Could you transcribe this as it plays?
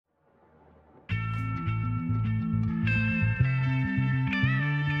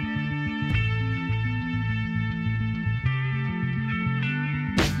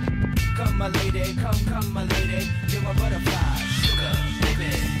my lady, come my lady, you're my butterfly, sugar,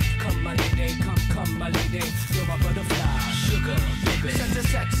 baby. Come my lady, come my lady, you're my butterfly, sugar, baby. Such a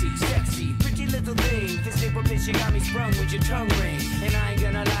sexy, pretty little thing. This nipple bitch, you got me sprung with your tongue ring. And I ain't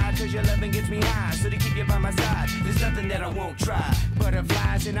gonna lie, cause your loving gets me high. So to keep you by my side, there's nothing that I won't try.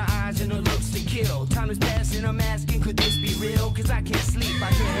 Butterflies in her eyes and her looks to kill. Time is passing, I'm asking, could this be real? Cause I can't sleep,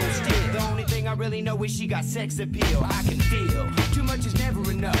 I can't hold still. The only thing I really know is she got sex appeal. I can feel, too much is never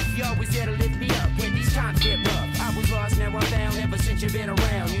enough. You always there to lift me up when these times get rough. I was lost, now I'm found, ever since you've been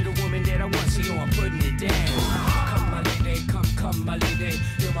around. You're the woman that I want, so I'm putting it down. Come my lady, come my lady,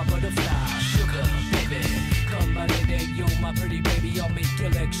 you're my butterfly, sugar, baby. Come my lady, you're my pretty baby, I'll make your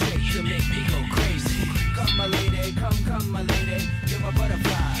legs shake, you make me go crazy. Come my lady, come my lady, you're my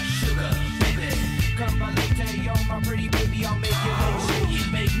butterfly, sugar, baby. Come my lady, you're my pretty baby, I'll make your legs shake,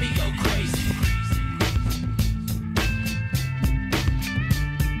 you make me go crazy.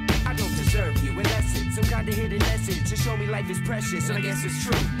 I don't deserve you, unless it's some kind of hidden message to show me life is precious, and I guess it's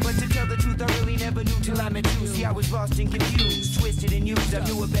true. But to tell the truth, I really never knew till I met you. See, I was lost and confused, twisted and used. I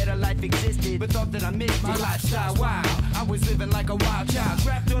knew a better life existed, but thought that I missed my lifestyle wild. I was living like a wild child,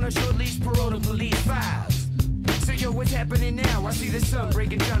 trapped on a short leash, parole to police files. So yo, what's happening now? I see the sun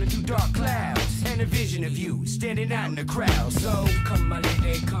breaking down into dark clouds, and a vision of you standing out in the crowd. So come my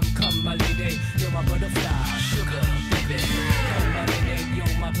lady, come my lady, you're my butterfly, sugar, baby. Come my lady,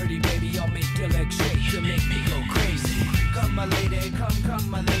 you're my pretty baby, I'll make your legs shake, you make me go crazy. Come my lady, come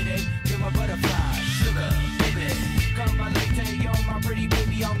my lady, you're my butterfly, sugar, baby. Come my lady, you're my pretty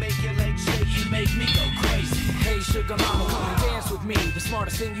baby, I'll make your legs shake, you make me go crazy. Hey sugar mama, come and dance with me. The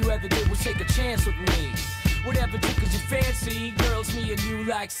smartest thing you ever did was take a chance with me. Whatever tickles your fancy, girls, me and you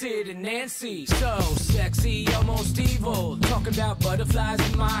like Sid and Nancy. So sexy, almost evil, talking about butterflies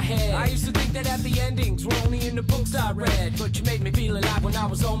in my head. I used to think that happy endings were only in the books I read, but you made me feel alive when I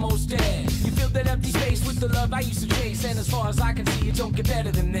was almost dead. You filled that empty space with the love I used to chase, and as far as I can see, it don't get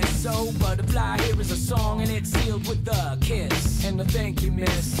better than this. So butterfly, here is a song, and it's sealed with a kiss and a thank you,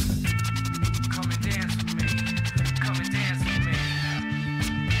 miss. Come and dance with me. Come and dance with me.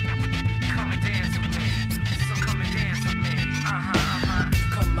 Come and dance with me. So come and dance with me.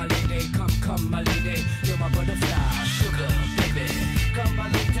 Come my lady, come my lady, you're my butterfly, sugar, baby. Come my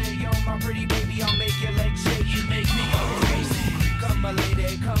lady, you're my pretty baby, I'll make your legs shake, you make me go crazy. Come my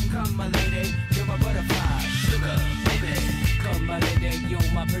lady, come my lady, you're my butterfly, sugar, baby. Come my lady,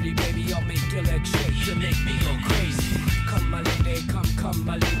 you're my pretty baby, I'll make your legs shake, you make me go crazy. Come my lady, come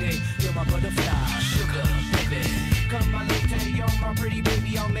my lady, you're my butterfly, sugar, baby. Come my lady, you're my pretty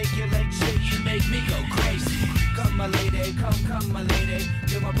baby, I'll make your legs shake, you make me go crazy. Come my lady, come my lady,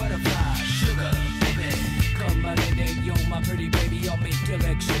 you're my